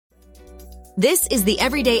This is the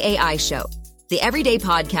Everyday AI Show, the everyday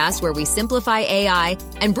podcast where we simplify AI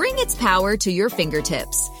and bring its power to your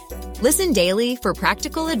fingertips. Listen daily for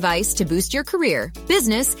practical advice to boost your career,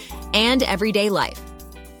 business, and everyday life.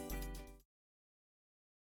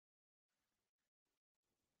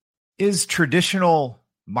 Is traditional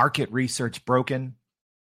market research broken?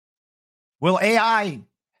 Will AI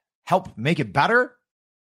help make it better,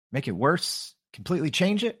 make it worse, completely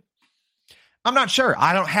change it? I'm not sure.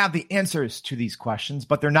 I don't have the answers to these questions,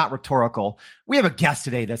 but they're not rhetorical. We have a guest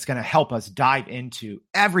today that's going to help us dive into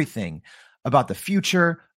everything about the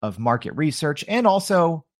future of market research and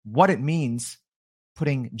also what it means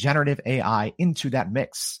putting generative AI into that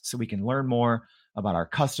mix so we can learn more about our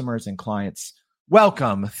customers and clients.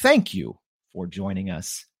 Welcome. Thank you for joining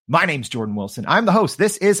us. My name's Jordan Wilson. I'm the host.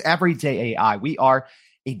 This is Everyday AI. We are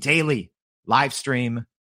a daily live stream,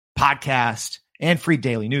 podcast, and free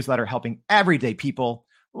daily newsletter helping everyday people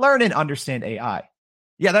learn and understand AI.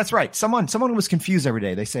 Yeah, that's right. Someone was confused every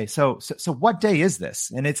day. They say, so what day is this?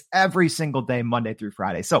 And it's every single day, Monday through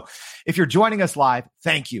Friday. So if you're joining us live,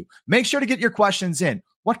 thank you. Make sure to get your questions in.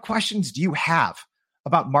 What questions do you have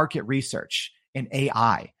about market research and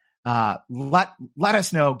AI? Let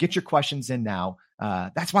us know. Get your questions in now.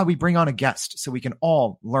 That's why we bring on a guest so we can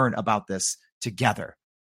all learn about this together.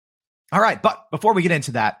 All right. But before we get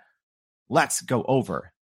into that, let's go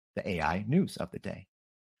over the AI news of the day.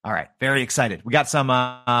 All right. Very excited. We got some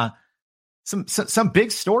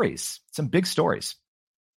big stories,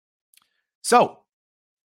 So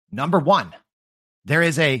number one, there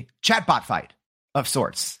is a chatbot fight of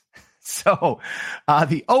sorts. So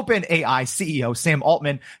the OpenAI CEO, Sam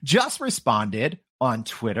Altman, just responded on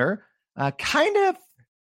Twitter, kind of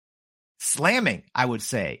slamming, I would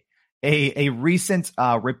say, a recent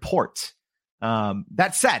report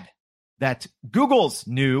that said that Google's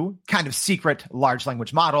new kind of secret large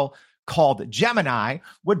language model called Gemini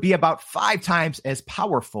would be about 5 times as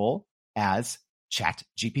powerful as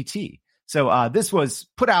ChatGPT. So this was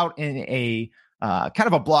put out in a kind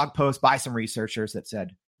of a blog post by some researchers that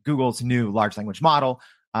said Google's new large language model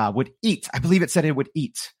would eat, I believe it said it would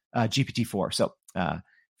eat GPT-4. So if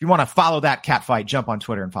you want to follow that cat fight, jump on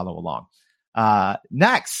Twitter and follow along.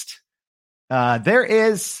 Next, there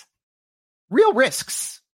is real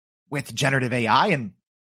risks with generative AI, and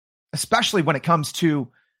especially when it comes to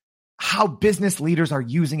how business leaders are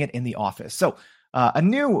using it in the office. So a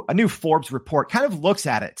new Forbes report kind of looks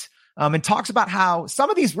at it and talks about how some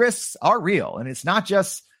of these risks are real, and it's not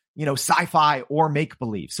just sci-fi or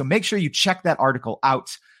make-believe. So make sure you check that article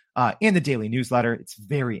out in the daily newsletter. It's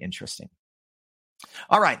very interesting.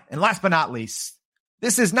 All right, and last but not least,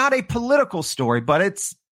 this is not a political story, but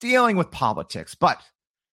it's dealing with politics. But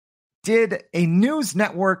did a news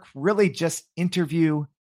network really just interview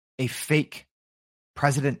a fake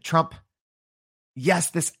President Trump? Yes,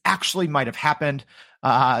 this actually might have happened.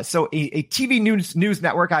 So a TV news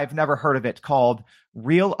network, I've never heard of it, called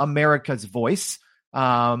Real America's Voice,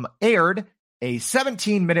 aired a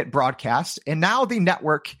 17-minute broadcast, and now the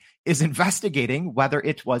network is investigating whether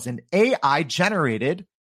it was an AI-generated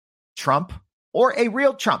Trump or a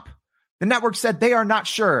real Trump. The network said they are not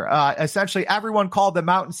sure. Essentially, everyone called them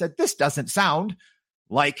out and said, this doesn't sound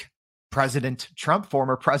like President Trump,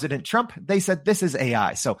 former President Trump. They said, this is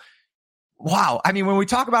AI. So, wow. I mean, when we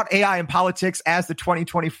talk about AI in politics as the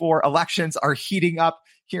 2024 elections are heating up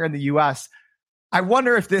here in the U.S., I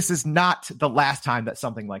wonder if this is not the last time that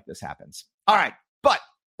something like this happens. All right. But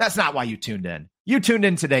that's not why you tuned in. You tuned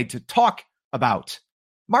in today to talk about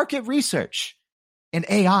market research and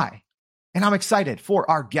AI. And I'm excited for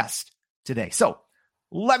our guest today. So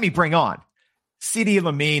let me bring on CD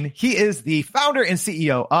Lamine. He is the founder and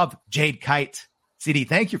CEO of Jade Kite. CD,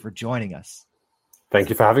 thank you for joining us. Thank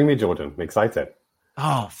you for having me, Jordan. I'm excited.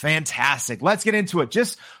 Oh, fantastic. Let's get into it.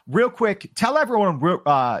 Just real quick, tell everyone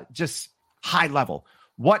just high level,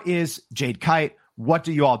 what is Jade Kite? What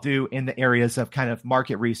do you all do in the areas of kind of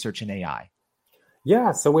market research and AI?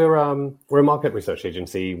 Yeah, so we're a market research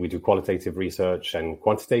agency. We do qualitative research and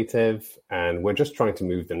quantitative, and we're just trying to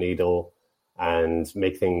move the needle and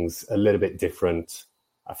make things a little bit different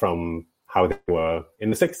from how they were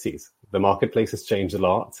in the 60s. The marketplace has changed a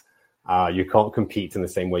lot. You can't compete in the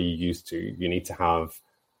same way you used to. You need to have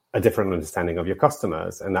a different understanding of your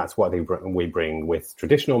customers, and that's what we bring with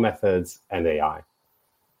traditional methods and AI.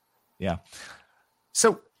 Yeah.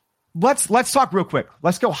 So let's talk real quick.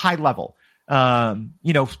 Let's go high level. I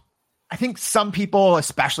think some people,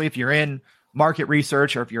 especially if you're in market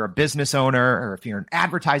research or if you're a business owner or if you're in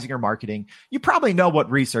advertising or marketing, you probably know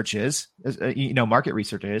what research is, market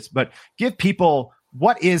research is, but give people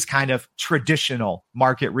what is kind of traditional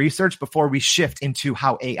market research before we shift into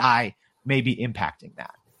how AI may be impacting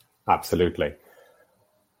that? Absolutely.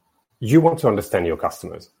 You want to understand your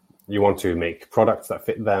customers. You want to make products that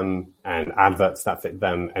fit them and adverts that fit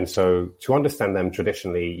them. And so to understand them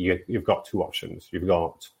traditionally, you've got two options. You've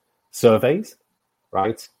got surveys,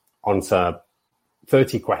 right? Answer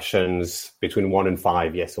 30 questions between 1 and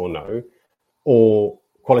 5, yes or no, or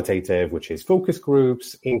qualitative, which is focus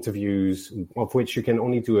groups, interviews, of which you can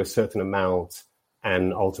only do a certain amount,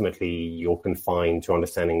 and ultimately you're confined to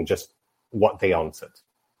understanding just what they answered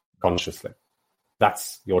consciously.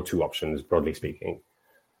 That's your two options, broadly speaking.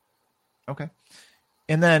 Okay.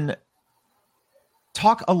 And then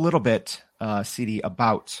talk a little bit, CD,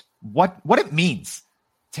 about what it means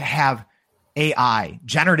to have AI,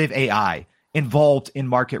 generative AI, involved in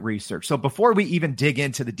market research. So before we even dig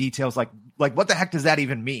into the details, like what the heck does that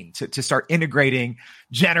even mean to start integrating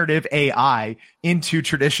generative AI into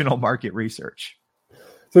traditional market research?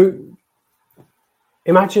 So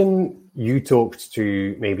imagine you talked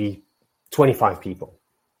to maybe 25 people,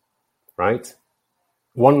 right?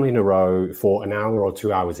 One in a row for an hour or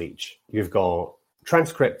 2 hours each. You've got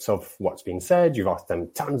transcripts of what's been said. You've asked them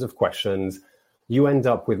tons of questions. You end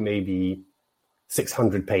up with maybe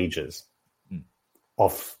 600 pages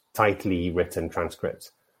of tightly written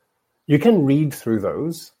transcripts. You can read through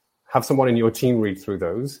those, have someone in your team read through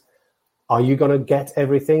those. Are you going to get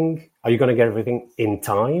everything? Are you going to get everything in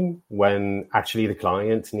time when actually the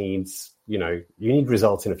client needs, you need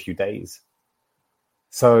results in a few days?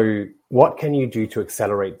 So what can you do to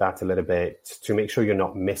accelerate that a little bit to make sure you're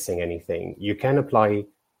not missing anything? You can apply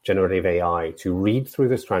generative AI to read through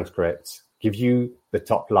those transcripts, give you the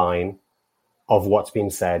top line of what's been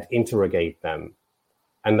said, interrogate them.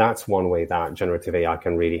 And that's one way that generative AI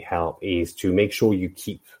can really help, is to make sure you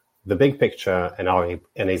keep the big picture and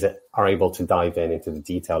are able to dive into the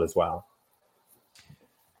detail as well.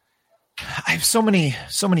 I have so many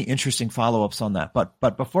interesting follow-ups on that.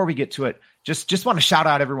 But before we get to it, just want to shout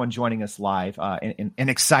out everyone joining us live and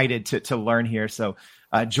excited to learn here. So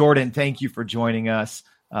Jordan, thank you for joining us.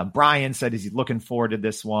 Brian said he's looking forward to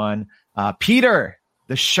this one. Peter,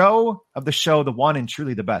 the show of the show, the one and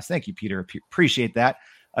truly the best. Thank you, Peter. Appreciate that.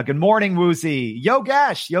 Good morning, Woozy.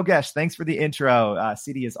 Yogesh, thanks for the intro.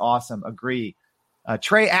 CD is awesome. Agree.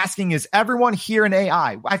 Trey asking, is everyone here in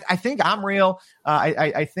AI? I think I'm real.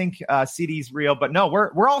 I think CD's real, but no,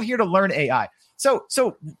 we're all here to learn AI.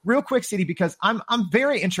 So real quick, CD, because I'm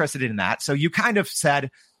very interested in that. So you kind of said,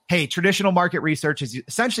 hey, traditional market research is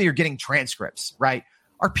essentially you're getting transcripts, right?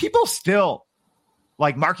 Are people still,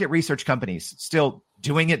 like market research companies, still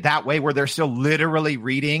doing it that way, where they're still literally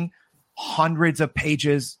reading hundreds of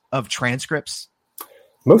pages of transcripts?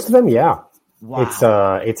 Most of them, yeah.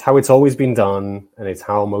 Wow. It's how it's always been done, and it's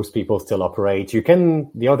how most people still operate.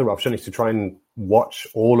 The other option is to try and watch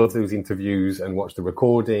all of those interviews and watch the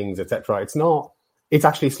recordings, etc. It's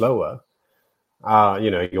actually slower.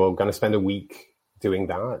 You're going to spend a week doing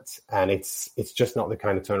that, and it's just not the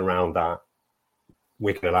kind of turnaround that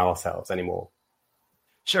we can allow ourselves anymore.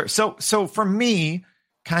 Sure. So for me,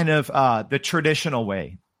 kind of the traditional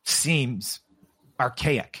way seems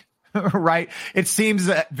archaic, right? It seems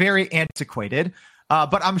very antiquated,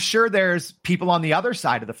 but I'm sure there's people on the other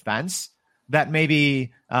side of the fence that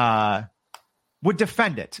maybe would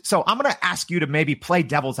defend it. So I'm going to ask you to maybe play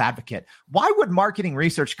devil's advocate. Why would marketing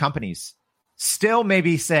research companies still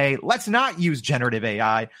maybe say, let's not use generative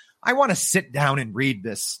AI? I want to sit down and read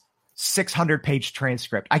this 600-page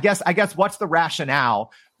transcript. I guess what's the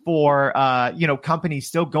rationale for companies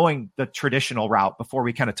still going the traditional route before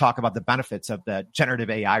we kind of talk about the benefits of the generative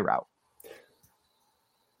AI route?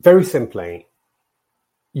 Very simply,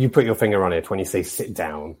 you put your finger on it when you say sit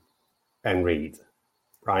down and read,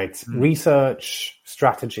 right? Research,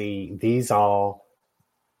 strategy, these are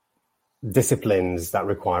disciplines that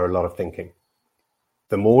require a lot of thinking.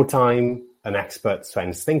 The more time an expert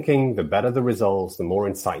spends thinking, the better the results, the more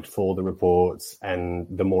insightful the reports, and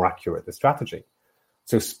the more accurate the strategy.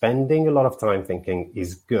 So spending a lot of time thinking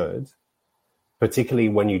is good, particularly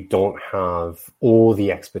when you don't have all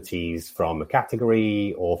the expertise from a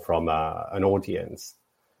category or from an audience.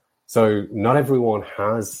 So not everyone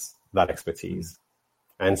has that expertise.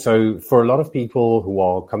 And so for a lot of people who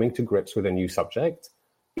are coming to grips with a new subject,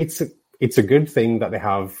 it's a good thing that they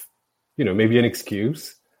have, maybe an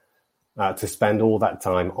excuse to spend all that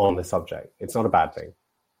time on the subject. It's not a bad thing.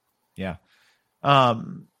 Yeah.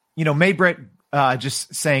 Maybrit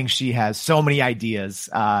just saying she has so many ideas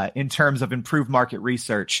in terms of improved market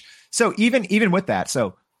research. So even with that,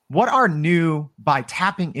 so what are new by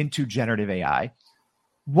tapping into generative AI?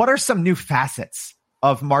 What are some new facets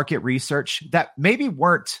of market research that maybe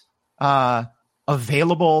weren't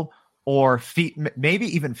available or maybe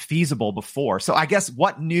even feasible before. So I guess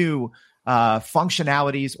what new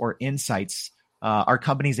functionalities or insights are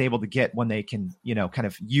companies able to get when they can, kind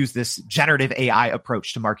of use this generative AI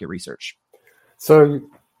approach to market research? So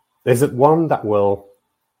there's one that will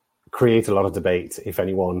create a lot of debate. If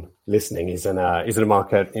anyone listening is in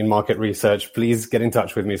market research, please get in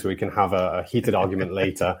touch with me so we can have a heated argument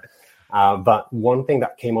later. But one thing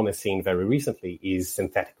that came on the scene very recently is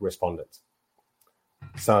synthetic respondents.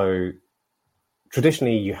 So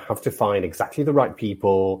traditionally, you have to find exactly the right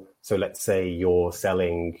people. So let's say you're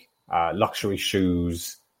selling luxury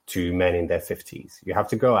shoes to men in their 50s. You have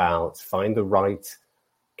to go out, find the right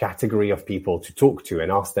category of people to talk to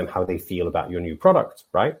and ask them how they feel about your new product,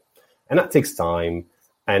 right? And that takes time.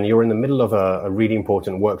 And you're in the middle of a really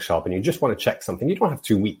important workshop and you just want to check something. You don't have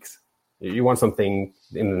 2 weeks. You want something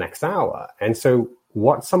in the next hour. And so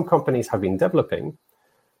what some companies have been developing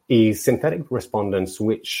is synthetic respondents,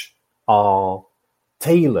 which are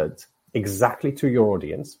tailored exactly to your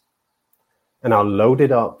audience and are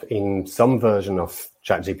loaded up in some version of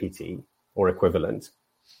ChatGPT or equivalent.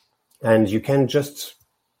 And you can just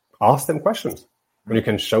ask them questions and you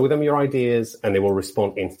can show them your ideas and they will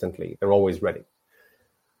respond instantly. They're always ready.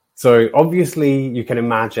 So obviously you can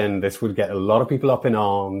imagine this would get a lot of people up in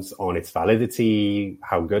arms on its validity,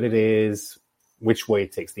 how good it is, which way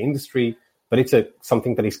it takes the industry. But it's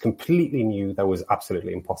something that is completely new that was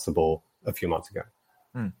absolutely impossible a few months ago.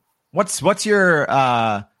 What's your,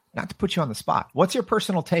 not to put you on the spot, what's your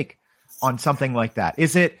personal take on something like that?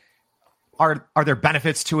 Are there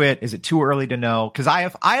benefits to it? Is it too early to know? Because I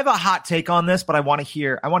have a hot take on this, but I want to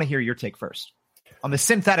hear your take first on the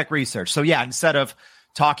synthetic research. So yeah, instead of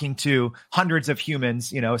talking to hundreds of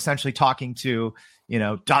humans, essentially talking to,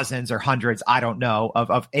 dozens or hundreds, I don't know,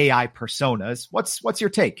 of AI personas. What's your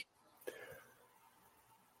take?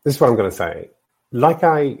 This is what I'm going to say. Like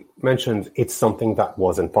I mentioned, it's something that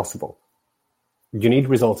wasn't possible. You need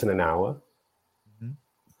results in an hour. Mm-hmm.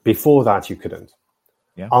 Before that, you couldn't.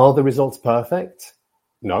 Yeah. Are the results perfect?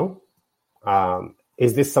 No.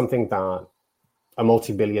 Is this something that a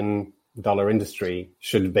multi-billion-dollar industry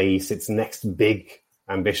should base its next big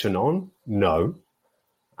ambition on? No.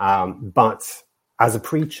 But as a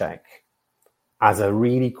pre-check, as a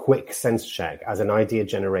really quick sense check, as an idea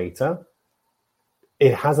generator,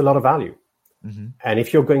 it has a lot of value. Mm-hmm. And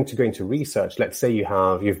if you're going to go into research, let's say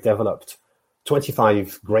you've developed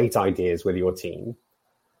 25 great ideas with your team.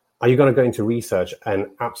 Are you going to go into research and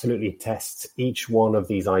absolutely test each one of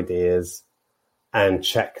these ideas and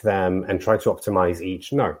check them and try to optimize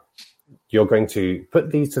each? No. You're going to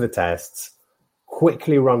put these to the tests,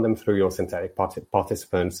 quickly run them through your synthetic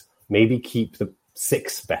participants, maybe keep the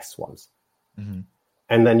 6 best ones. Mm-hmm.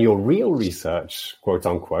 And then your real research, quote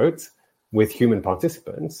unquote, with human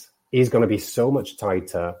participants is going to be so much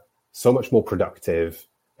tighter, so much more productive,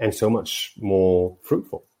 and so much more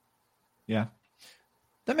fruitful. Yeah,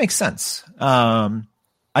 that makes sense. I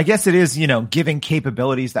guess it is, giving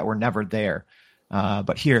capabilities that were never there.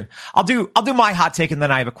 But here, I'll do my hot take, and then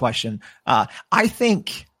I have a question. I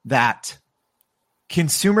think that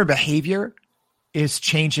consumer behavior is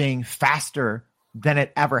changing faster than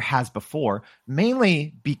it ever has before,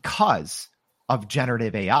 mainly because of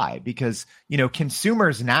generative AI, because,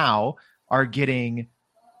 consumers now are getting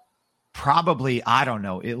probably, I don't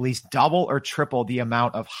know, at least double or triple the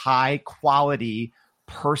amount of high quality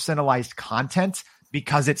personalized content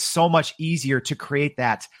because it's so much easier to create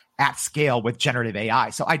that at scale with generative AI.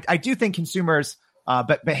 So I do think consumers'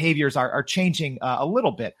 behaviors are changing a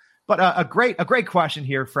little bit. But a great question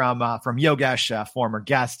here from Yogesh, former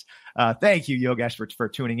guest. Thank you, Yogesh, for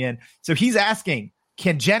tuning in. So he's asking,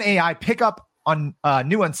 can Gen AI pick up on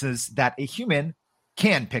nuances that a human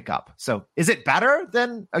can pick up? So is it better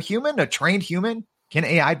than a human, a trained human? Can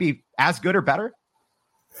AI be as good or better?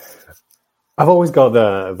 I've always got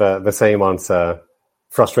the same answer,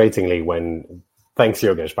 frustratingly, thanks,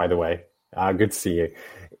 Yogesh, by the way. Good to see you.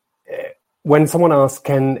 When someone asks,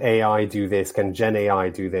 can AI do this? Can Gen AI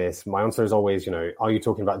do this? My answer is always, are you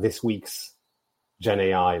talking about this week's Gen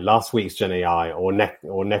AI, last week's Gen AI, or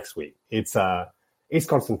next week? It's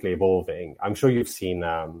constantly evolving. I'm sure you've seen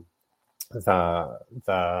the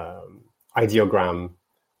ideogram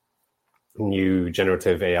new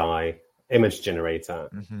generative AI image generator.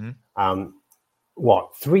 Mm-hmm.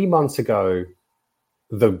 3 months ago,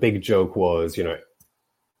 the big joke was,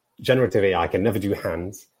 generative AI can never do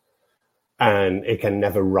hands and it can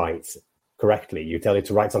never write correctly. You tell it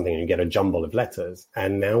to write something and you get a jumble of letters.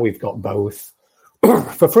 And now we've got both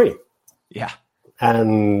for free. Yeah.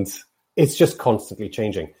 And it's just constantly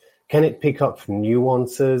changing. Can it pick up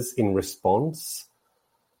nuances in response?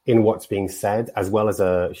 in what's being said, as well as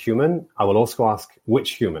a human. I will also ask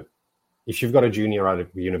which human. If you've got a junior out of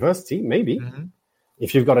university, maybe. Mm-hmm.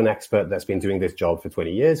 If you've got an expert that's been doing this job for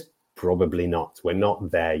 20 years, probably not. We're not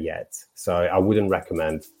there yet. So I wouldn't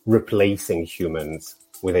recommend replacing humans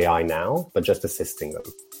with AI now, but just assisting them.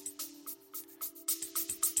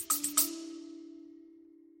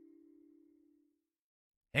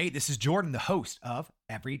 Hey, this is Jordan, the host of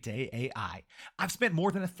Everyday AI. I've spent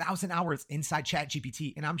more than 1,000 hours inside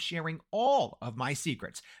ChatGPT, and I'm sharing all of my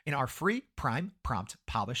secrets in our free Prime Prompt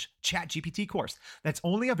Polish ChatGPT course that's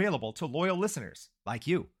only available to loyal listeners like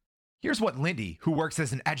you. Here's what Lindy, who works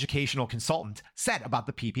as an educational consultant, said about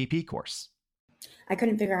the PPP course. I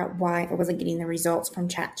couldn't figure out why I wasn't getting the results from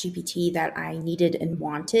ChatGPT that I needed and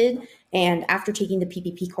wanted. And after taking the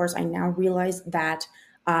PPP course, I now realize that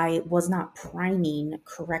I was not priming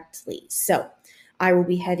correctly. So I will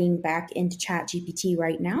be heading back into ChatGPT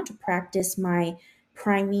right now to practice my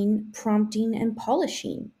priming, prompting, and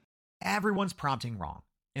polishing. Everyone's prompting wrong,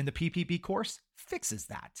 and the PPP course fixes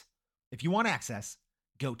that. If you want access,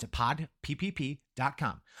 go to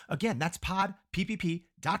podppp.com. Again, that's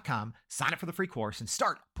podppp.com. Sign up for the free course and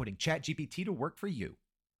start putting ChatGPT to work for you.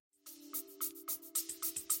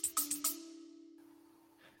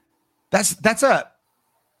 That's a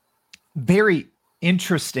very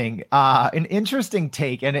interesting, an interesting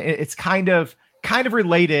take, and it's kind of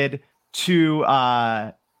related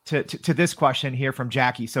to this question here from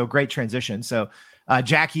Jackie. So great transition. So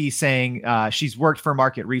Jackie saying she's worked for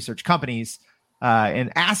market research companies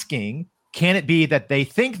and asking, can it be that they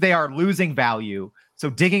think they are losing value, so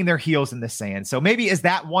digging their heels in the sand? So maybe is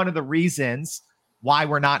that one of the reasons why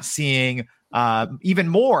we're not seeing even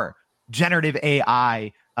more generative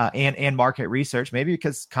AI and market research? Maybe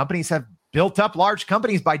because companies have built up large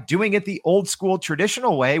companies by doing it the old school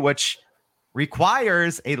traditional way, which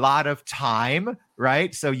requires a lot of time,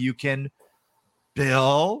 right? So you can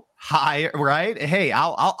bill higher, right? Hey,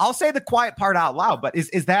 I'll say the quiet part out loud, but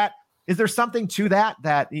is there something to that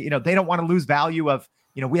they don't want to lose value of,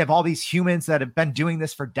 we have all these humans that have been doing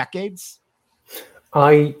this for decades?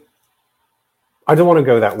 I don't want to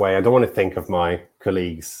go that way. I don't want to think of my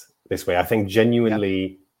colleagues this way. I think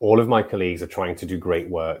genuinely all of my colleagues are trying to do great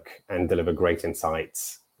work and deliver great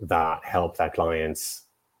insights that help their clients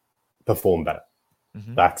perform better.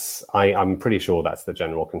 Mm-hmm. I'm pretty sure that's the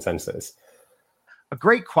general consensus. A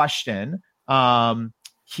great question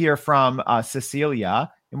here from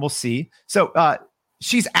Cecilia, and we'll see. So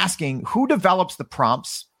she's asking, who develops the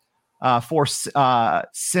prompts for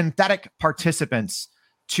synthetic participants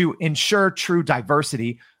to ensure true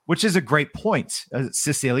diversity, which is a great point,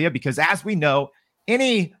 Cecilia, because as we know,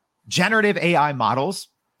 any generative AI models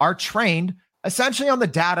are trained essentially on the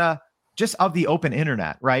data just of the open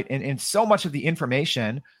internet, right? And so much of the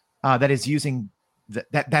information that is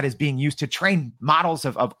that is being used to train models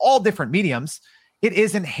of all different mediums, it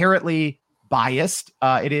is inherently biased.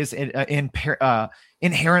 It is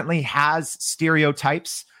inherently has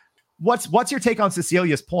stereotypes. What's your take on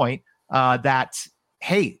Cecilia's point that,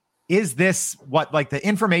 hey, is this what, like, the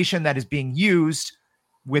information that is being used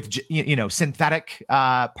with synthetic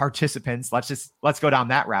participants? Let's go down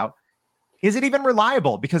that route. Is it even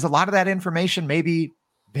reliable? Because a lot of that information may be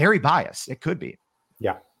very biased. It could be.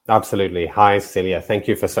 Yeah, absolutely. Hi, Cecilia. Thank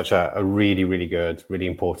you for such a really, really good, really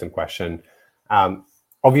important question.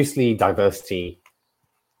 Obviously, diversity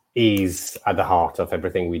is at the heart of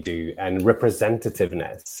everything we do, and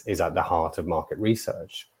representativeness is at the heart of market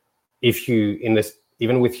research.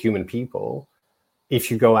 Even with human people, if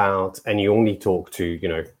you go out and you only talk to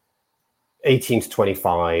 18 to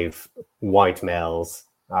 25 white males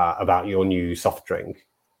about your new soft drink,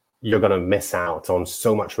 you're going to miss out on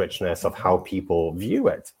so much richness of how people view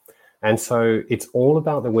it. And so it's all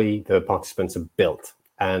about the way the participants are built,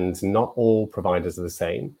 and not all providers are the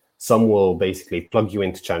same. Some will basically plug you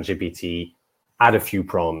into ChatGPT, add a few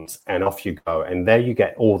prompts, and off you go. And there you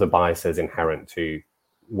get all the biases inherent to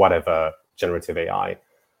whatever generative AI.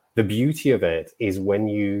 The beauty of it is when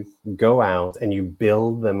you go out and you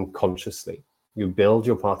build them consciously, you build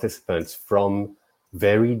your participants from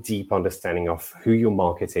very deep understanding of who your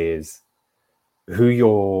market is, who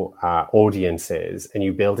your audience is, and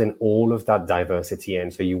you build in all of that diversity in.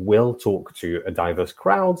 So you will talk to a diverse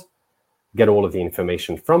crowd, get all of the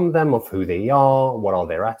information from them of who they are, what are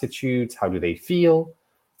their attitudes, how do they feel,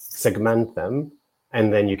 segment them,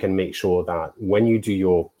 and then you can make sure that when you do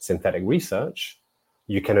your synthetic research,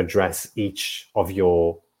 you can address each of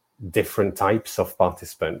your different types of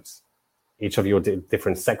participants, each of your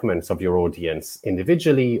different segments of your audience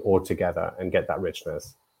individually or together, and get that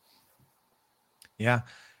richness. Yeah.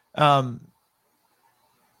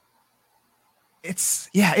 It's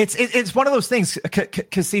one of those things.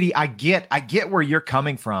 Cassidy, I get where you're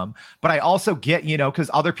coming from, but I also get, because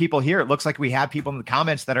other people here, it looks like we have people in the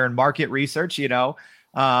comments that are in market research.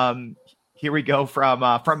 Here we go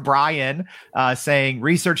from Brian saying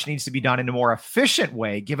research needs to be done in a more efficient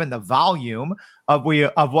way, given the volume of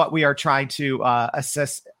what we are trying to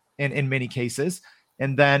assess in many cases.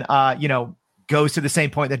 And then goes to the same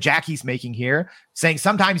point that Jackie's making here, saying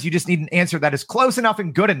sometimes you just need an answer that is close enough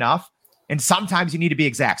and good enough. And sometimes you need to be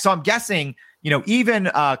exact. So I'm guessing, even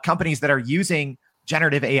companies that are using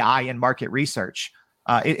generative AI in market research,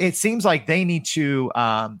 it seems like they need to,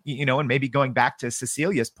 and maybe going back to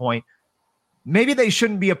Cecilia's point, maybe they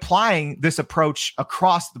shouldn't be applying this approach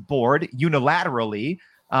across the board unilaterally.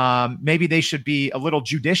 Maybe they should be a little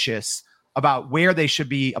judicious about where they should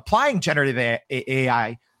be applying generative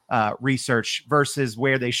AI research versus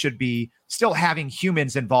where they should be still having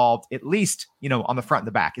humans involved, at least, on the front and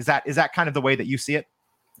the back. Is that kind of the way that you see it?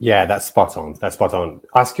 Yeah, that's spot on.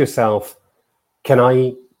 Ask yourself, can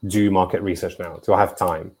I do market research now? Do I have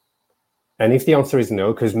time? And if the answer is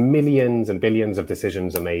no, because millions and billions of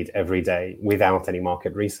decisions are made every day without any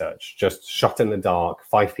market research, just shot in the dark,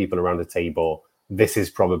 5 people around a table, this is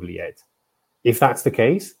probably it. If that's the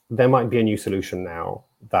case, there might be a new solution now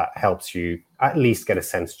that helps you at least get a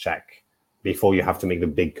sense check before you have to make the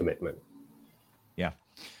big commitment. Yeah.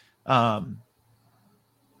 I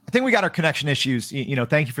think we got our connection issues.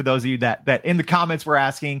 Thank you for those of you that in the comments were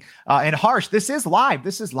asking. And Harsh, this is live.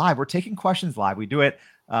 We're taking questions live. We do it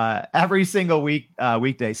every single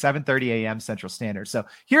weekday, 7:30 a.m. Central Standard. So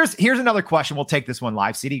here's another question. We'll take this one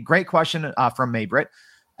live. CD, great question from Maybrit,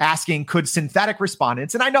 asking, could synthetic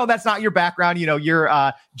respondents, and I know that's not your background,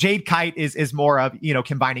 your Jade Kite is more of,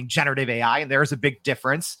 combining generative AI, and there's a big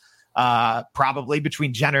difference probably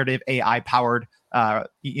between generative AI powered,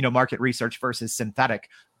 market research versus synthetic.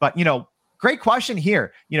 But, great question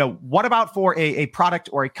here. What about for a product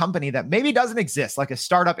or a company that maybe doesn't exist, like a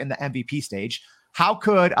startup in the MVP stage? How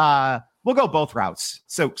could, we'll go both routes.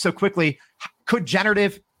 So quickly, could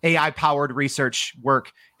generative AI powered research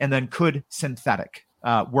work? And then could synthetic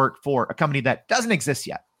work for a company that doesn't exist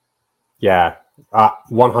yet? Yeah,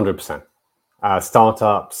 100%.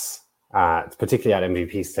 Startups, particularly at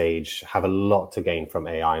MVP stage, have a lot to gain from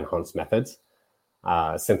AI enhanced methods.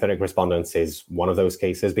 Synthetic respondents is one of those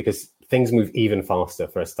cases because things move even faster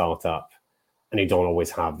for a startup, and you don't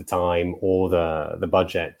always have the time or the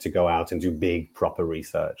budget to go out and do big proper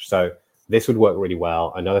research. So this would work really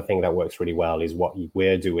well. Another thing that works really well is what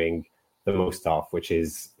we're doing the most of, which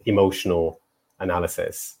is emotional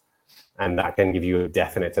analysis. And that can give you a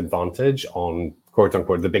definite advantage on, quote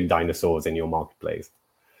unquote, the big dinosaurs in your marketplace.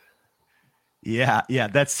 Yeah,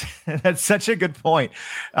 that's such a good point.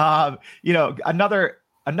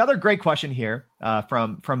 Another great question here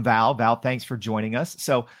from Val. Val, thanks for joining us.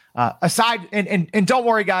 So aside, and don't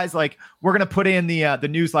worry, guys, like we're gonna put in the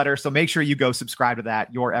newsletter, so make sure you go subscribe to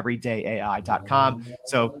that, youreverydayai.com.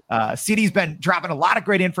 So CD's been dropping a lot of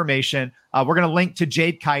great information. We're gonna link to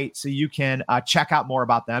Jade Kite so you can check out more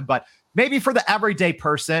about them. But maybe for the everyday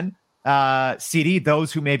person, CD,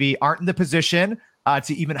 those who maybe aren't in the position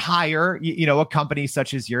to even hire, a company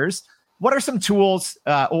such as yours, what are some tools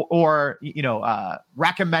or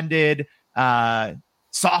recommended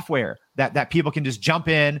software that people can just jump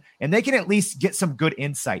in and they can at least get some good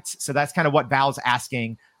insights? So that's kind of what Val's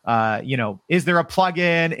asking. Is there a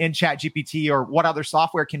plugin in ChatGPT or what other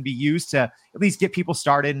software can be used to at least get people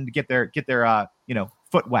started and get their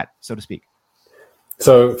foot wet, so to speak?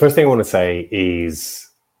 So first thing I want to say is,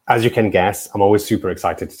 as you can guess, I'm always super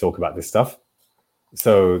excited to talk about this stuff.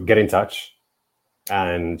 So get in touch.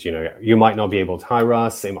 And, you might not be able to hire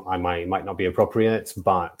us. I might not be appropriate,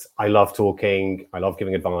 but I love talking. I love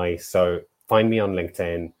giving advice. So find me on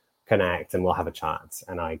LinkedIn, connect, and we'll have a chat.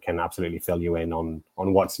 And I can absolutely fill you in on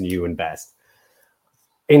what's new and best.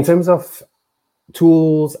 In terms of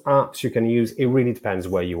tools, apps you can use, it really depends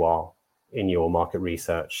where you are in your market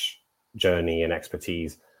research journey and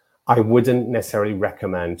expertise. I wouldn't necessarily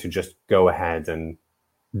recommend to just go ahead and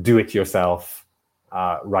do it yourself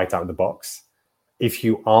right out of the box. If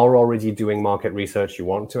you are already doing market research, you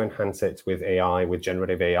want to enhance it with AI, with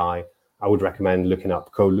generative AI, I would recommend looking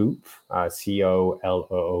up Coloop,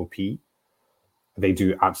 COLOOP. They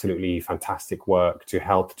do absolutely fantastic work to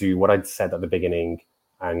help do what I said at the beginning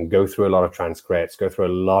and go through a lot of transcripts, go through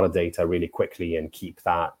a lot of data really quickly and keep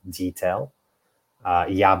that detail.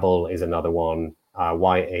 Yabble is another one,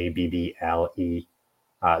 YABBLE,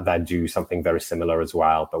 that do something very similar as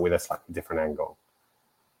well, but with a slightly different angle.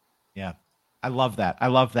 Yeah. I love that.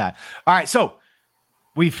 All right. So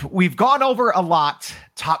we've gone over a lot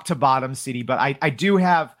top to bottom, CD, but I do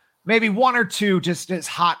have maybe one or two just as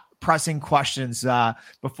hot pressing questions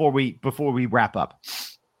before we wrap up.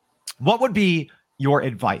 What would be your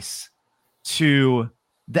advice to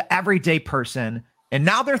the everyday person? And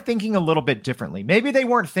now they're thinking a little bit differently. Maybe they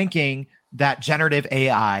weren't thinking that generative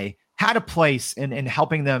AI had a place in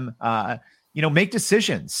helping them, make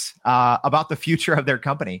decisions about the future of their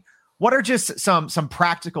company. What are just some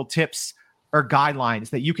practical tips or guidelines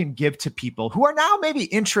that you can give to people who are now maybe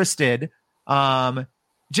interested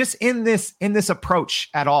just in this approach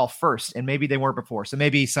at all first, and maybe they weren't before? So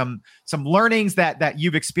maybe some learnings that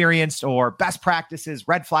you've experienced, or best practices,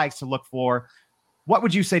 red flags to look for. What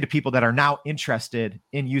would you say to people that are now interested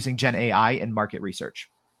in using Gen AI in market research?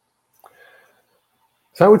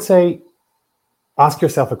 So I would say, ask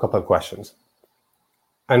yourself a couple of questions.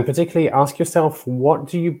 And particularly ask yourself, what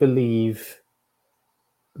do you believe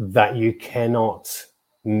that you cannot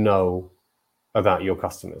know about your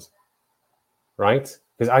customers, right?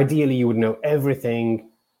 Because ideally you would know everything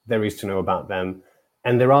there is to know about them.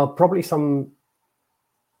 And there are probably some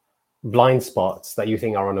blind spots that you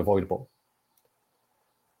think are unavoidable,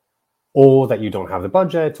 or that you don't have the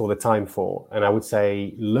budget or the time for. And I would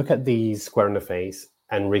say, look at these square in the face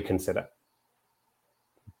and reconsider.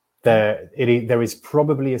 There is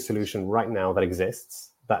probably a solution right now that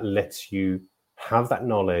exists that lets you have that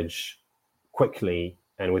knowledge quickly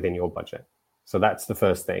and within your budget. So that's the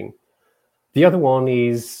first thing. The other one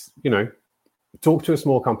is, talk to a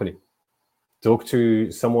small company. Talk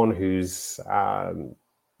to someone who's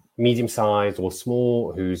medium-sized or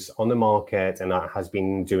small, who's on the market and has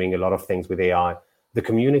been doing a lot of things with AI. The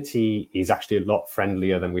community is actually a lot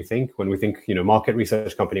friendlier than we think. When we think, market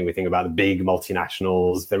research company, we think about the big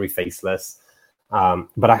multinationals, very faceless.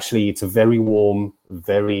 But actually, it's a very warm,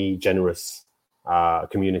 very generous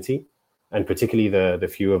community. And particularly the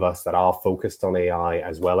few of us that are focused on AI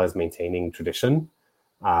as well as maintaining tradition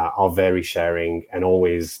are very sharing and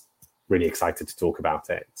always really excited to talk about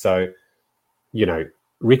it. So,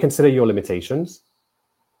 reconsider your limitations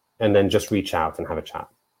and then just reach out and have a chat.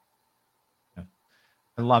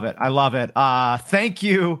 I love it. Thank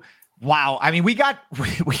you. Wow. I mean, we got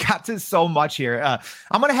to so much here.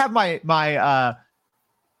 I'm going to have my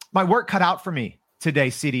work cut out for me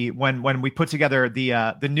today, CD, when we put together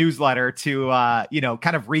the newsletter to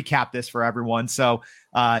kind of recap this for everyone. So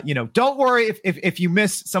don't worry if you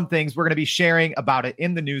miss some things. We're going to be sharing about it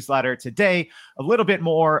in the newsletter today, a little bit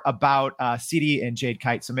more about CD and Jade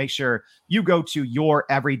Kite. So make sure you go to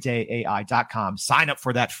youreverydayai.com, sign up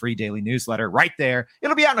for that free daily newsletter right there.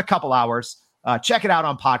 It'll be out in a couple hours. Check it out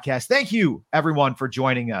on podcast. Thank you everyone for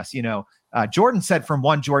joining us. Jordan said, from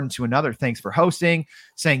one Jordan to another, thanks for hosting,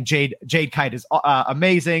 saying Jade Kite is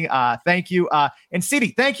amazing. Thank you. And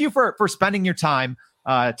CD, thank you for spending your time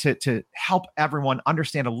to help everyone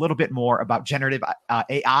understand a little bit more about generative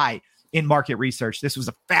AI in market research. This was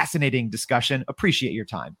a fascinating discussion. Appreciate your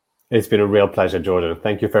time. It's been a real pleasure, Jordan.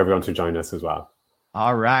 Thank you for everyone to join us as well.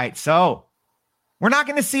 All right. So we're not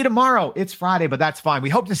going to see you tomorrow. It's Friday, but that's fine. We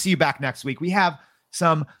hope to see you back next week. We have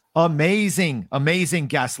some amazing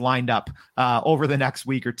guests lined up over the next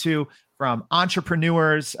week or two, from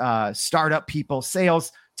entrepreneurs, startup people,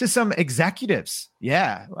 sales, to some executives.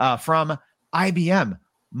 From IBM,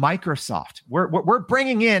 Microsoft. We're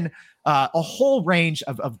bringing in a whole range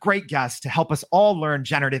of great guests to help us all learn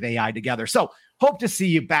generative AI together. So hope to see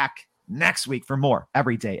you back next week for more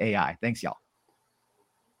Everyday AI. Thanks, y'all.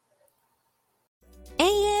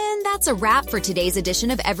 And that's a wrap for today's edition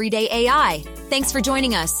of Everyday AI. Thanks for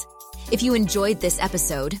joining us. If you enjoyed this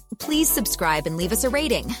episode, please subscribe and leave us a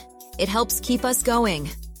rating. It helps keep us going.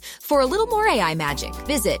 For a little more AI magic,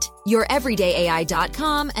 visit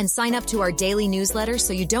youreverydayai.com and sign up to our daily newsletter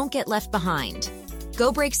so you don't get left behind.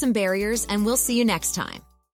 Go break some barriers, and we'll see you next time.